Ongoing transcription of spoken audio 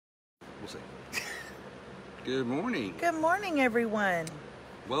We'll see. Good morning. Good morning, everyone.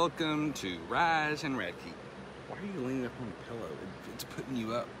 Welcome to Rise and Radke. Why are you leaning up on the pillow? It's putting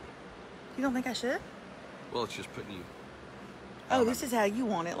you up. You don't think I should? Well, it's just putting you. Oh, this is how you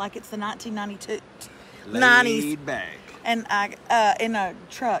want it, like it's the 1992, Laid 90s. back. And in a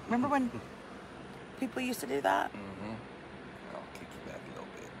truck. Remember when people used to do that? Mm-hmm. I'll kick you back a little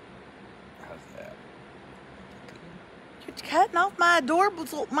bit. How's that? You're cutting off my adorable,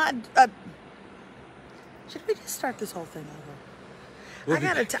 should we just start this whole thing over?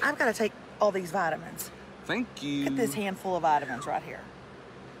 I've gotta take all these vitamins. Thank you. Get this handful of vitamins right here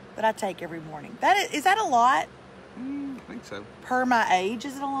that I take every morning. Is that a lot? I think so. Per my age,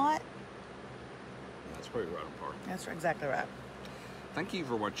 is it a lot? That's probably right on par. That's exactly right. Thank you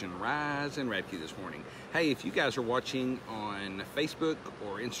for watching Rise and Radke this morning. Hey, if you guys are watching on Facebook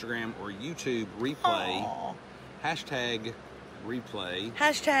or Instagram or YouTube replay, Aww. hashtag replay.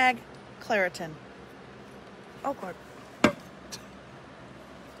 Hashtag Claritin. Oh, God.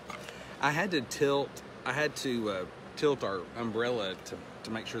 I had to tilt our umbrella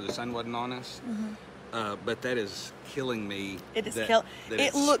to make sure the sun wasn't on us. Mm-hmm. But that is killing me. It is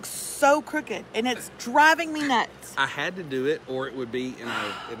it looks so crooked, and it's driving me nuts. I had to do it, or it would be in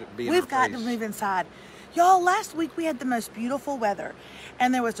our. We've got to move inside, y'all. Last week we had the most beautiful weather,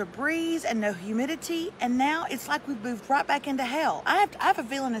 and there was a breeze and no humidity, and now it's like we've moved right back into hell. I have a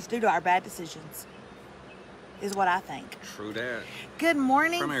feeling it's due to our bad decisions, is what I think. True that. Good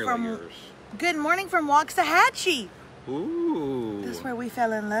morning Good morning from Waxahachie. Ooh. This is where we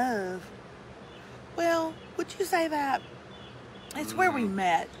fell in love. Well, would you say that? It's where we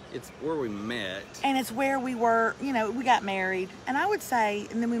met. It's where we met. And it's where we were, we got married. And I would say,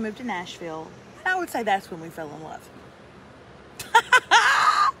 and then we moved to Nashville. And I would say that's when we fell in love.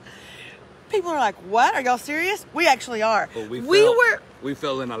 People are like, what? Are y'all serious? We actually are. Well, we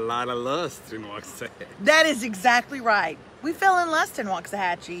fell in a lot of lust in Waxahachie. That is exactly right. We fell in lust in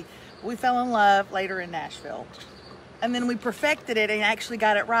Waxahachie. We fell in love later in Nashville. And then we perfected it and actually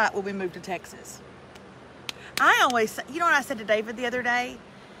got it right when we moved to Texas. I always, you know what I said to David the other day?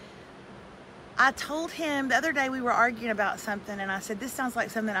 I told him the other day we were arguing about something, and I said, this sounds like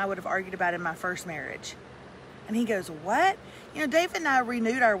something I would have argued about in my first marriage. And he goes, what? David and I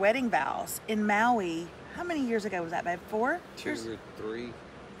renewed our wedding vows in Maui. How many years ago was that, babe? 4? 2 or 3, or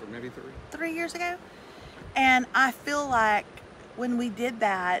maybe 3. 3 years ago? And I feel like when we did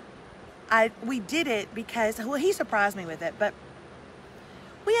that, we did it because, well, he surprised me with it, but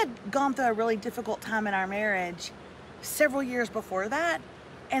we had gone through a really difficult time in our marriage several years before that,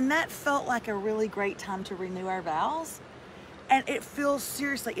 and that felt like a really great time to renew our vows. And it feels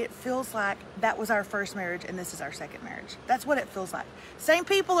like that was our first marriage and this is our second marriage. That's what it feels like. Same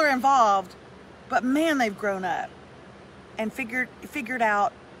people are involved, but man, they've grown up and figured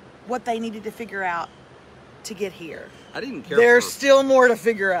out what they needed to figure out to get here. I didn't care. There's still more to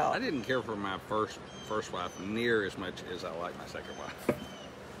figure out. I didn't care for my first wife near as much as I like my second wife.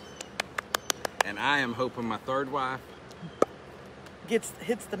 And I am hoping my third wife hits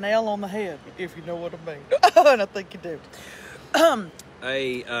the nail on the head, if you know what I mean. And I think you do.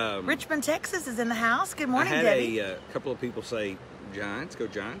 Richmond, Texas is in the house. Good morning, Debbie. I had a couple of people say, Giants, go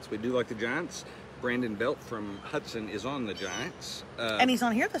Giants. We do like the Giants. Brandon Belt from Hudson is on the Giants. And he's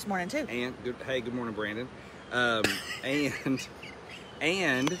on here this morning, too. And good morning, Brandon.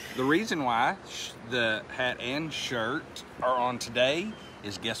 And the reason why the hat and shirt are on today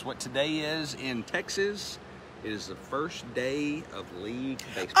is, guess what today is in Texas? It is the first day of league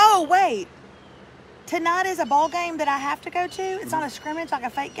baseball. Oh, wait. Tonight is a ball game that I have to go to? It's not a scrimmage, like a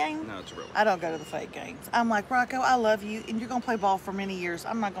fake game? No, it's a real one. I don't go to the fake games. I'm like, Rocco, I love you, and you're going to play ball for many years.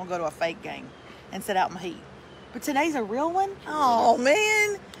 I'm not going to go to a fake game and sit out in the heat. But today's a real one? Oh,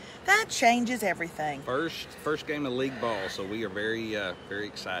 man. That changes everything. First game of league ball, so we are very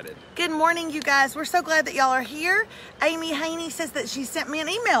excited. Good morning, you guys. We're so glad that y'all are here. Amy Haney says that she sent me an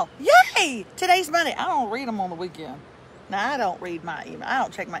email. Yay! Today's Monday. I don't read them on the weekend. No, I don't read my email. I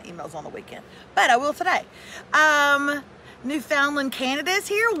don't check my emails on the weekend, but I will today. Newfoundland, Canada is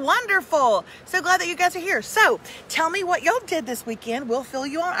here. Wonderful. So glad that you guys are here. So tell me what y'all did this weekend. We'll fill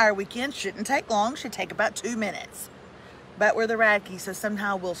you on our weekend. Shouldn't take long. Should take about 2 minutes. But we're the Radke, so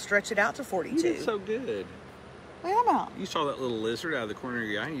somehow we'll stretch it out to 42. You did so good. What are you talking about? You saw that little lizard out of the corner of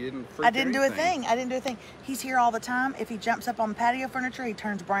your eye and you didn't freak I didn't do a thing. I didn't do a thing. He's here all the time. If he jumps up on the patio furniture, he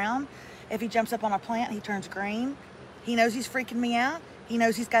turns brown. If he jumps up on a plant, he turns green. He knows he's freaking me out. He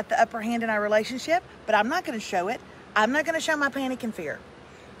knows he's got the upper hand in our relationship, but I'm not going to show it. I'm not going to show my panic and fear.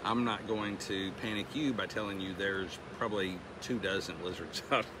 I'm not going to panic you by telling you there's probably 24 lizards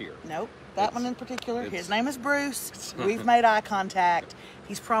out here. Nope, that one in particular. His name is Bruce. We've made eye contact.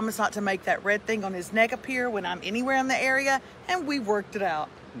 He's promised not to make that red thing on his neck appear when I'm anywhere in the area, and we've worked it out.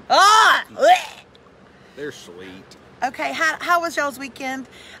 Ah! They're sweet. Okay, how was y'all's weekend?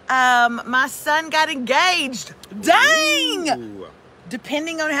 My son got engaged. Dang! Ooh.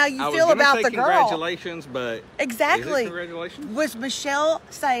 Depending on how you feel about the girl. Congratulations, but exactly. Is it congratulations? Was Michelle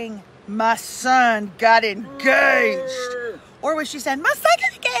saying my son got engaged, or was she saying my son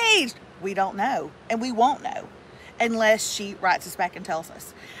got engaged? We don't know, and we won't know unless she writes us back and tells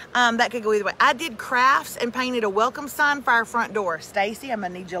us. That could go either way. I did crafts and painted a welcome sign for our front door. Stacy, I'm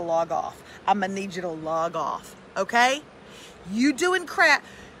gonna need you to log off. I'm gonna need you to log off. Okay? You doing craft?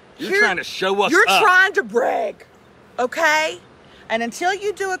 You're trying to show us up. You're trying to brag. Okay? And until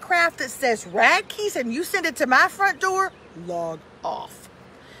you do a craft that says Radke's and you send it to my front door, log off.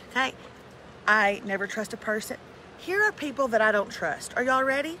 Okay? I never trust a person. Here are people that I don't trust. Are y'all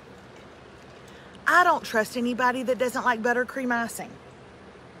ready? I don't trust anybody that doesn't like buttercream icing.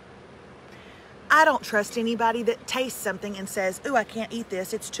 I don't trust anybody that tastes something and says, ooh, I can't eat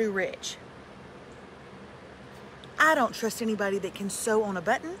this, it's too rich. I don't trust anybody that can sew on a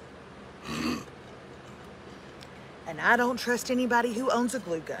button. And I don't trust anybody who owns a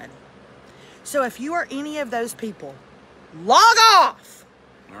glue gun. So if you are any of those people, log off.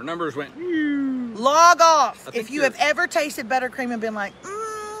 Our numbers went. Log off. If you have ever tasted buttercream and been like,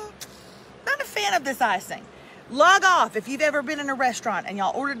 not a fan of this icing. Log off. If you've ever been in a restaurant and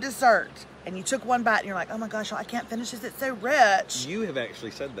y'all ordered dessert and you took one bite and you're like, oh my gosh, I can't finish this, it's so rich. You have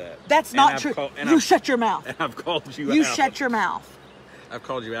actually said that. That's not true. Shut your mouth. And I've called you out. You shut your mouth. I've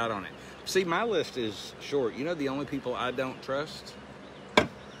called you out on it. See, my list is short. You know the only people I don't trust?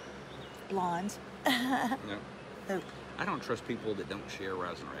 Blondes. No. Who? I don't trust people that don't share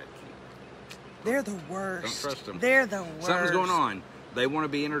Rising Radke. They're the worst. Don't trust them. They're the worst. Something's going on. They want to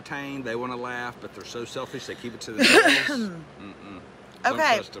be entertained. They want to laugh, but they're so selfish. They keep it to themselves. Don't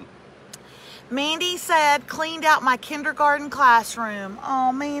trust them. Mandy said, cleaned out my kindergarten classroom.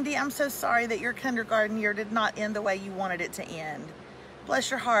 Oh, Mandy, I'm so sorry that your kindergarten year did not end the way you wanted it to end.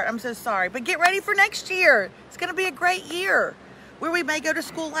 Bless your heart. I'm so sorry. But get ready for next year. It's going to be a great year where we may go to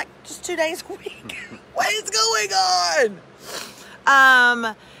school like just 2 days a week. What is going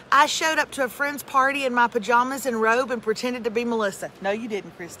on? I showed up to a friend's party in my pajamas and robe and pretended to be Melissa. No, you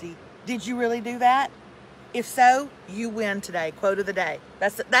didn't, Christy. Did you really do that? If so, you win today. Quote of the day.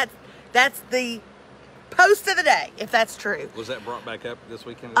 That's the post of the day, if that's true. Was that brought back up this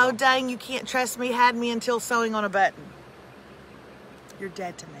weekend? Oh, dang, you can't trust me. Had me until sewing on a button. You're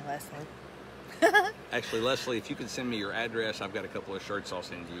dead to me, Leslie. Actually, Leslie, if you could send me your address, I've got a couple of shirts I'll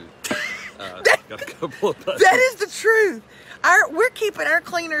send you. Got a couple of buttons. That is the truth. We're keeping our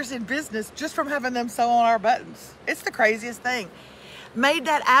cleaners in business just from having them sew on our buttons. It's the craziest thing. Made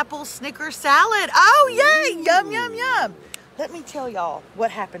that apple Snickers salad. Oh, yay. Yum, yum, yum. Let me tell y'all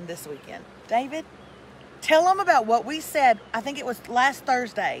what happened this weekend. David, tell them about what we said, I think it was last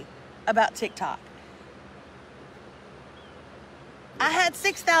Thursday, about TikTok. I had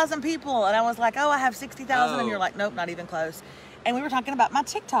 6,000 people, and I was like, oh, I have 60,000, and you're like, nope, not even close. And we were talking about my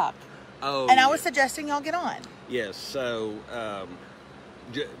TikTok. Oh, and I was suggesting y'all get on. Yes, so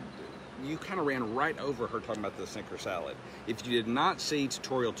you kind of ran right over her talking about the Snickers salad. If you did not see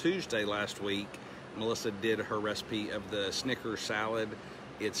Tutorial Tuesday last week, Melissa did her recipe of the Snickers salad.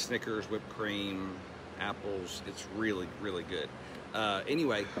 It's Snickers, whipped cream, apples. It's really, really good.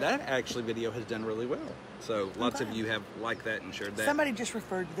 Anyway, that actually video has done really well. So lots of you have liked that and shared that. Somebody just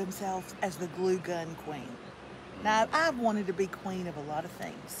referred to themselves as the glue gun queen. Now, I've wanted to be queen of a lot of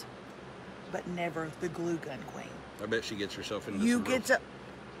things, but never the glue gun queen. I bet she gets herself into You get to...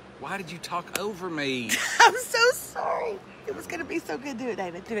 Why did you talk over me? I'm so sorry. It was going to be so good. Do it,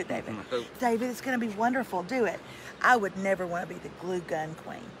 David. Do it, David. David, it's going to be wonderful. Do it. I would never want to be the glue gun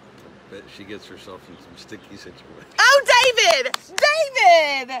queen. Bet she gets herself in some sticky situations. Oh, David!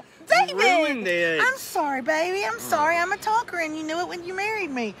 David! David! You ruined it. I'm sorry, baby. I'm sorry. I'm a talker, and you knew it when you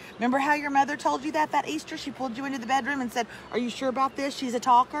married me. Remember how your mother told you that Easter? She pulled you into the bedroom and said, are you sure about this? She's a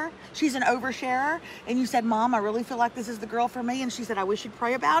talker. She's an oversharer. And you said, Mom, I really feel like this is the girl for me. And she said, I wish you'd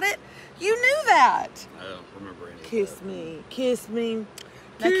pray about it. You knew that. I don't remember any of Kiss that. me. Kiss me.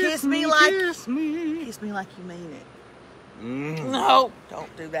 Now Kiss me like you mean it. No,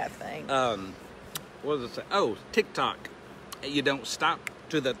 don't do that thing. What does it say? Oh, TikTok. You don't stop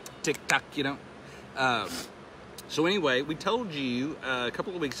to the TikTok, you don't. So anyway, we told you a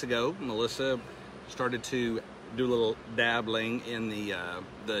couple of weeks ago, Melissa started to do a little dabbling in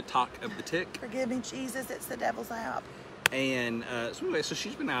the talk of the tick. Forgive me, Jesus, it's the devil's app. And so anyway, so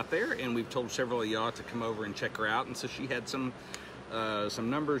she's been out there, and we've told several of y'all to come over and check her out. And so she had some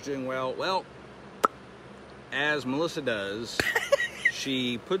numbers doing well. Well, as Melissa does,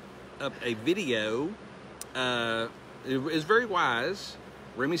 she put up a video. It is very wise.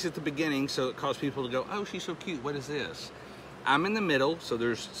 Remy's at the beginning, so it caused people to go, "Oh, she's so cute. What is this?" I'm in the middle, so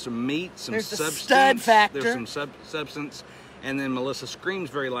there's some meat, some substance. Stud factor. There's some substance, and then Melissa screams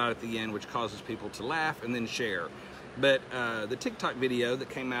very loud at the end, which causes people to laugh and then share. But the TikTok video that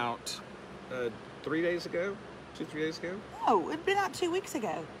came out 3 days ago, 2-3 days ago. No, it'd been out 2 weeks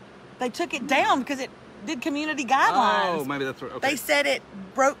ago. They took it down because it did community guidelines. Oh, maybe that's what. Okay. They said it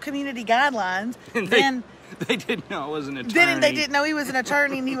broke community guidelines. And then they didn't know I was an attorney. then they didn't know he was an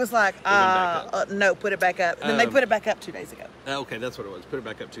attorney, and he was like, "No, put it back up." And then they put it back up 2 days ago. Okay, that's what it was. Put it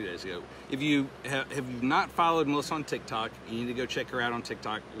back up 2 days ago. If you have you not followed Melissa on TikTok, you need to go check her out on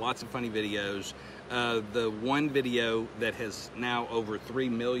TikTok. Lots of funny videos. The one video that has now over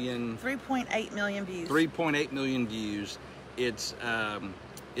 3.8 million views. 3.8 million views. It's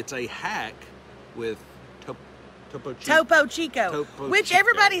a hack with Topo Chico. Which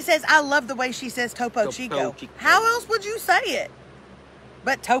everybody says. I love the way she says Topo Chico. How else would you say it?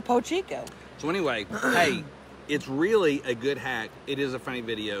 But Topo Chico. So anyway, hey, it's really a good hack. It is a funny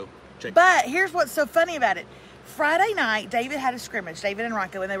video. But here's what's so funny about it. Friday night, David had a scrimmage, David and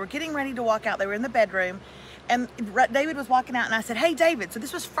Radke, and they were getting ready to walk out. They were in the bedroom, and David was walking out, and I said, "Hey, David," so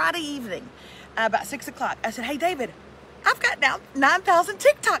this was Friday evening, about 6 o'clock. I said, "Hey, David, I've got now 9,000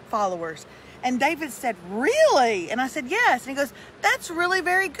 TikTok followers." And David said, "Really?" And I said, "Yes." And he goes, "That's really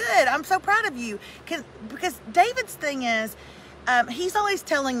very good. I'm so proud of you." Because David's thing is, he's always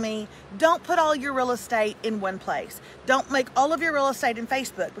telling me, don't put all your real estate in one place. Don't make all of your real estate in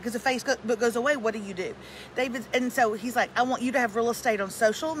Facebook, because if Facebook goes away, what do? David, and so he's like, I want you to have real estate on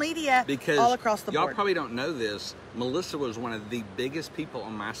social media because all across the board. Y'all probably don't know this. Melissa was one of the biggest people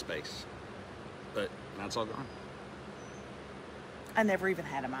on MySpace, but now it's all gone. I never even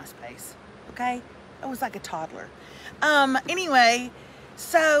had a MySpace. Okay, I was like a toddler. Anyway.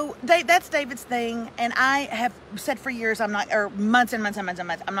 So that's David's thing, and I have said for years I'm not, or months and months and months and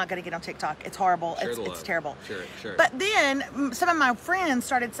months, I'm not going to get on TikTok. It's horrible. It's terrible. Sure. But then some of my friends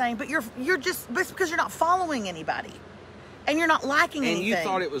started saying, "But you're just, but it's because you're not following anybody, and you're not liking anything." And you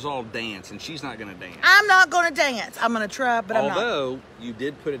thought it was all dance, and she's not going to dance. I'm not going to dance. I'm going to try, but I'm not. Although you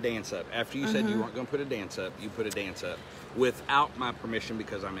did put a dance up after you said you weren't going to put a dance up. You put a dance up without my permission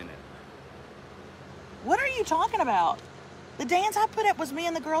because I'm in it. What are you talking about? The dance I put up was me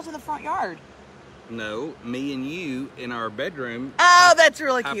and the girls in the front yard. No, me and you in our bedroom. Oh, that's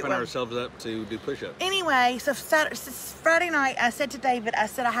really cute. Hyping ourselves up to do push-ups. Anyway, so Friday night, I said to David, I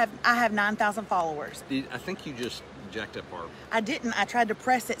said, I have 9,000 followers. I think you just jacked up our... I didn't. I tried to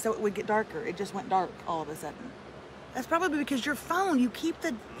press it so it would get darker. It just went dark all of a sudden. That's probably because your phone, you keep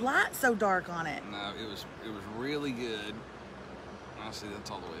the light so dark on it. No, it was really good. I see that's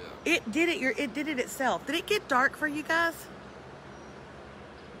all the way up. It did it itself. Did it get dark for you guys?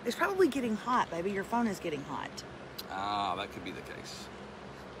 It's probably getting hot, baby. Your phone is getting hot. Ah, that could be the case.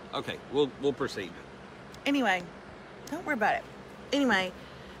 Okay, we'll proceed. Anyway, don't worry about it. Anyway,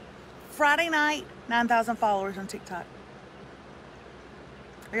 Friday night, 9,000 followers on TikTok.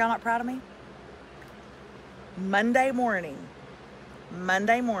 Are y'all not proud of me? Monday morning,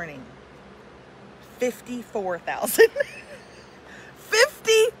 54,000.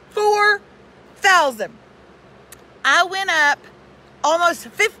 54,000. I went up almost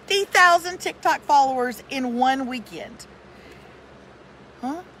 50,000 TikTok followers in one weekend.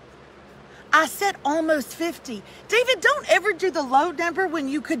 Huh? I said almost 50. David, don't ever do the low number when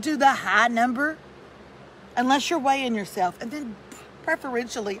you could do the high number. Unless you're weighing yourself. And then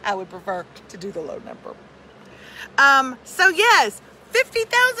preferentially, I would prefer to do the low number. So yes,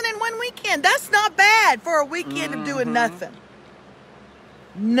 50,000 in one weekend. That's not bad for a weekend of doing nothing.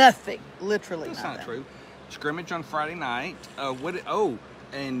 Nothing. Literally That's nothing. Not true. Scrimmage on Friday night.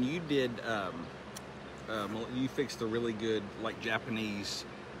 And you did. You fixed the really good Japanese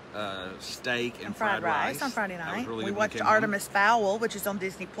steak and fried rice on Friday night. Really we watched Artemis Fowl, which is on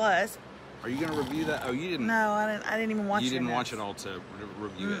Disney Plus. Are you going to review that? Oh, you didn't. No, I didn't even watch it. You didn't watch it all to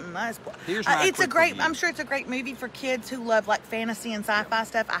review it. Here's my it's a great. Review. I'm sure it's a great movie for kids who love fantasy and sci-fi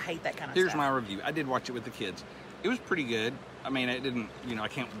stuff. I hate that kind of stuff. Here's my review. I did watch it with the kids. It was pretty good. I mean, it didn't.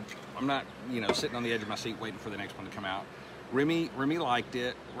 I'm not. Sitting on the edge of my seat waiting for the next one to come out. Remy liked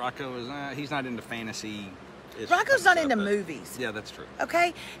it. Rocco is. He's not into fantasy. Rocco's not into movies. Yeah, that's true.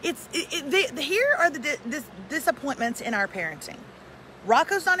 Okay, here are the disappointments in our parenting.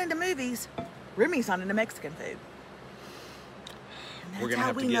 Rocco's not into movies. Remy's not into Mexican food. And that's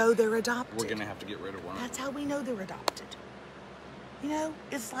how we know they're adopted. We're gonna have to get rid of one. That's how we know they're adopted. You know,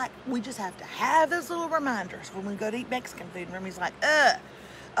 it's like we just have to have those little reminders when we go to eat Mexican food. And Remy's like,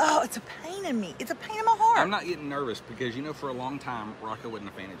 oh, it's a pain in me. It's a pain in my heart. I'm not getting nervous because, you know, for a long time, Rocco wasn't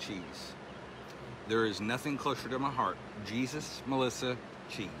a fan of cheese. There is nothing closer to my heart. Jesus, Melissa,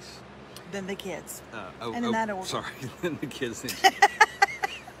 cheese. Than the kids. And in that order. Sorry, than the kids.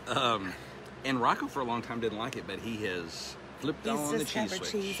 And Rocco for a long time didn't like it, but he has flipped on the cheese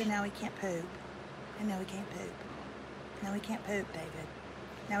switch. Cheese, and now he can't poop. And now he can't poop. No, he can't poop, David.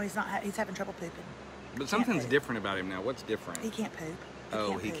 Now he's having trouble pooping. But something's different about him now. What's different? He can't poop.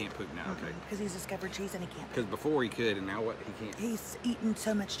 He can't poop now, okay. Because he's discovered cheese and he can't poop. Because before he could, and now what? He can't. He's eaten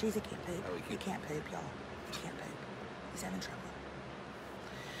so much cheese he can't poop. Oh, he can't poop, y'all. He can't poop. He's having trouble.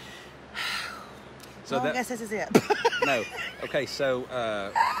 So I guess this is it. No. Okay, so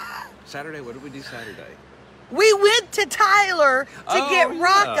Saturday, what did we do Saturday? We went to Tyler to get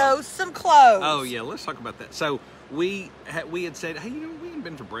Rocco some clothes. Oh, yeah, let's talk about that. So we had said, hey, you know, we haven't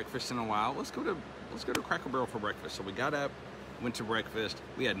been to breakfast in a while. Let's go to Cracker Barrel for breakfast. So we got up, went to breakfast.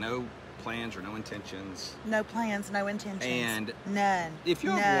 We had no plans or no intentions. No plans, no intentions. And none. If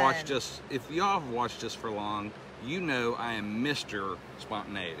y'all have watched us for long, you know I am Mr.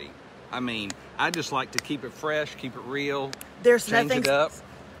 Spontaneity. I mean, I just like to keep it fresh, keep it real, change it up.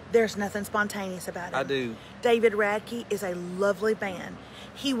 There's nothing spontaneous about it. I do. David Radke is a lovely man.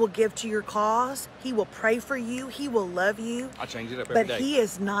 He will give to your cause. He will pray for you. He will love you. I change it up every day. But he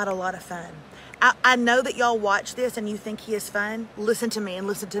is not a lot of fun. I know that y'all watch this and you think he is fun. Listen to me and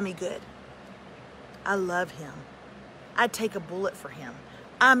listen to me good. I love him. I'd take a bullet for him.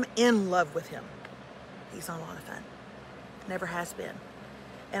 I'm in love with him. He's not a lot of fun. Never has been.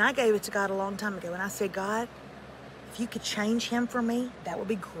 And I gave it to God a long time ago. And I said, God, if you could change him for me, that would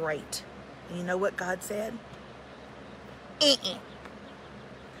be great. And you know what God said?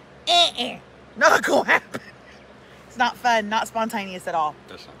 Not gonna happen. It's not fun, not spontaneous at all.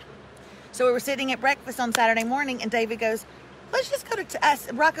 That's not true. So we were sitting at breakfast on Saturday morning, and David goes, let's just go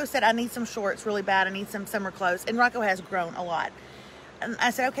to... Rocco said, I need some shorts really bad. I need some summer clothes. And Rocco has grown a lot. And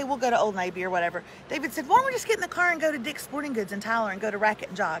I said, okay, we'll go to Old Navy or whatever. David said, why don't we just get in the car and go to Dick's Sporting Goods in Tyler and go to Racket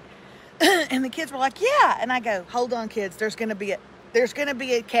and Jog? And the kids were like, yeah. And I go, hold on, kids. There's going to be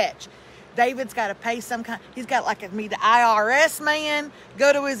a catch. David's got to pay some kind. He's got like me, the IRS man,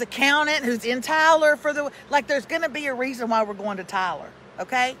 go to his accountant who's in Tyler for the, like there's going to be a reason why we're going to Tyler.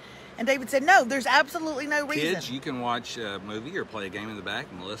 Okay. And David said, no, there's absolutely no reason. Kids, you can watch a movie or play a game in the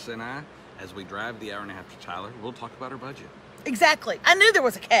back. Melissa and I, as we drive the hour and a half to Tyler, we'll talk about our budget. Exactly. I knew there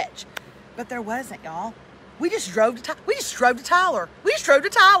was a catch, but there wasn't, y'all. We just drove to Tyler. We just drove to Tyler. We just drove to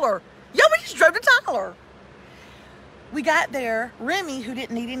Tyler. We got there. Remy, who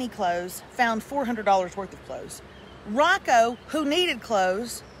didn't need any clothes, found $400 worth of clothes. Rocco, who needed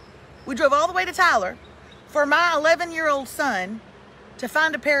clothes, we drove all the way to Tyler for my 11-year-old son to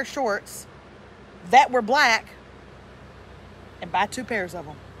find a pair of shorts that were black and buy 2 pairs of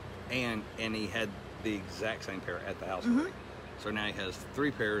them. And he had the exact same pair at the house already. So now he has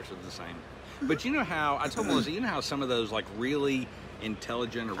 3 pairs of the same. But you know how, I told Melissa, you know how some of those like really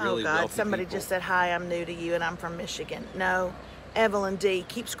intelligent or really wealthy somebody people, just said, hi, I'm new to you and I'm from Michigan. No, Evelyn D,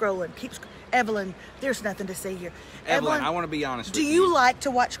 keep scrolling. Evelyn, there's nothing to see here. Evelyn, I want to be honest with you. Do you like to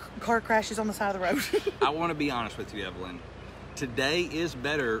watch car crashes on the side of the road? I want to be honest with you, Evelyn. Today is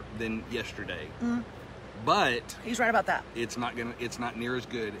better than yesterday. But he's right about that. It's not near as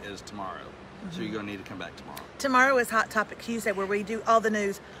good as tomorrow. So you're gonna need to come back tomorrow. Tomorrow is Hot Topic Tuesday, where we do all the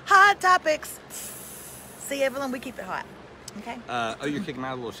news. Hot topics. See, Evelyn, we keep it hot. Okay. Oh, you're kicking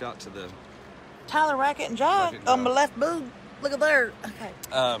my little shout to the Tyler Racket and Jog on my left boob. Look at there. Okay.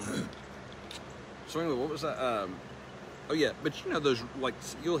 So anyway, what was that? Oh yeah, but you know those, like,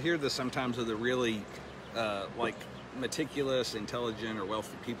 you'll hear this sometimes of the really like meticulous, intelligent, or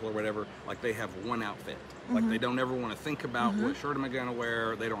wealthy people or whatever. Like they have one outfit. Like they don't ever want to think about what shirt am I going to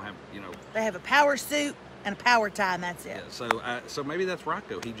wear. They don't have, you know. They have a power suit and a power tie, and that's it. Yeah, so maybe that's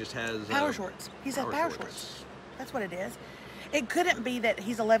Rocco. He just has power shorts. He's got power shorts. That's what it is. It couldn't be that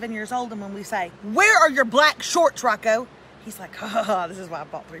he's 11 years old, and when we say, "Where are your black shorts, Rocco?" He's like, "Oh, this is why I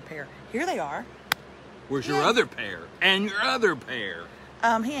bought 3 pair. Here they are." Where's your other pair? And your other pair?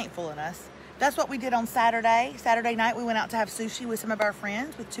 He ain't fooling us. That's what we did on Saturday. Saturday night, we went out to have sushi with some of our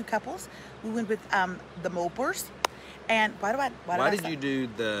friends, with 2 couples. We went with the Mopers. And why did you do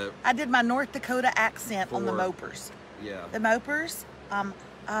the... I did my North Dakota accent on the Mopers. Yeah. The Mopers.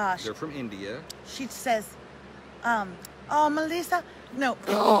 They're from India. She says, oh, Melissa. No.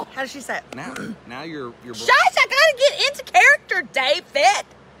 How does she say it? Now you're... Shush, I gotta get into character, David.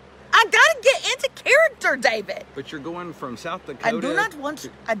 I gotta get into character, David. But you're going from South Dakota. I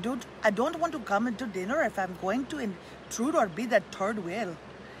don't want to come into dinner if I'm going to intrude or be the third wheel.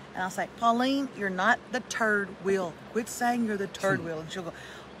 And I was like, Pauline, you're not the third wheel. Quit saying you're the third wheel. And she'll go,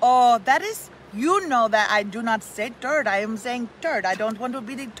 oh, that is, you know that I do not say third. I am saying third. I don't want to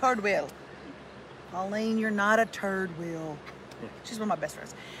be the third wheel. Pauline, you're not a third wheel. She's one of my best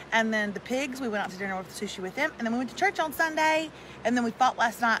friends. And then the pigs, we went out to dinner with sushi with them. And then we went to church on Sunday. And then we fought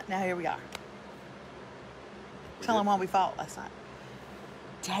last night. Now here we are. Tell them why we fought last night.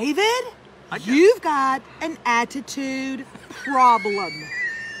 David, you've got an attitude problem.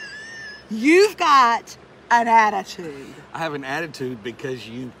 You've got an attitude. I have an attitude because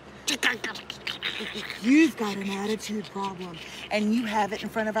you've got an attitude problem. And you have it in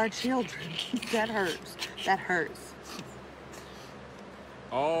front of our children. That hurts. That hurts.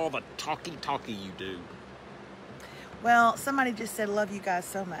 all the talky you do. Well, somebody just said, love you guys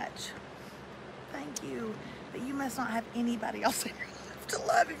so much. Thank you. But you must not have anybody else in your life to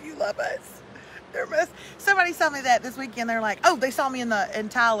love if you love us. Somebody saw me that this weekend. They're like, oh, they saw me in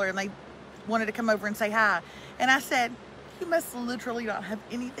Tyler and they wanted to come over and say hi. And I said, you must literally not have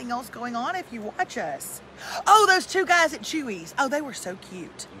anything else going on if you watch us. Oh, those two guys at Chewy's. Oh, they were so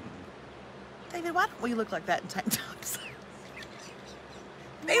cute. David, why don't we look like that in tank tops?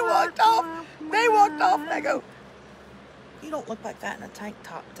 They walked off. And I go, you don't look like that in a tank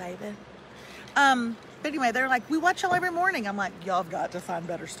top, David. But anyway, they're like, we watch y'all every morning. I'm like, y'all have got to find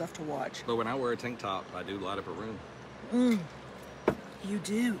better stuff to watch. But when I wear a tank top, I do light up a room. You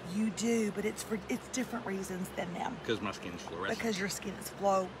do, but it's different reasons than them. Because my skin's fluorescent. Because your skin is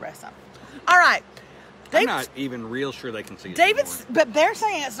fluorescent. All right. I'm not even real sure they can see it. But they're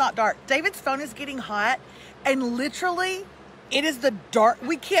saying it's not dark. David's phone is getting hot, and literally, it is the dark.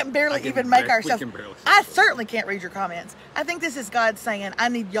 We can't barely even make ourselves. I certainly can't read your comments. I think this is God saying, I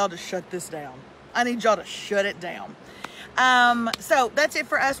need y'all to shut this down. I need y'all to shut it down. So that's it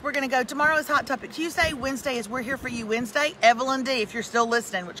for us. We're going to go. Tomorrow is Hot Topic Tuesday. Wednesday is We're Here For You Wednesday. Evelyn D, if you're still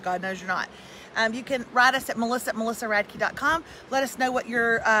listening, which God knows you're not. You can write us at melissa@melissaradke.com. Let us know what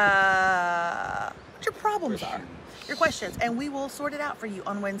your problems are, your questions, and we will sort it out for you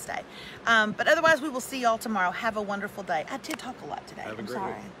on Wednesday. But otherwise, we will see y'all tomorrow. Have a wonderful day. I did talk a lot today. I'm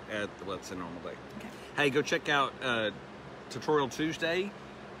sorry. Well, it's a normal day. Okay. Hey, go check out Tutorial Tuesday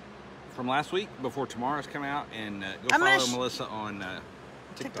from last week before tomorrow's come out, and go follow Melissa on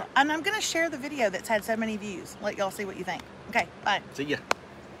TikTok. And I'm going to share the video that's had so many views. Let y'all see what you think. Okay, bye. See ya.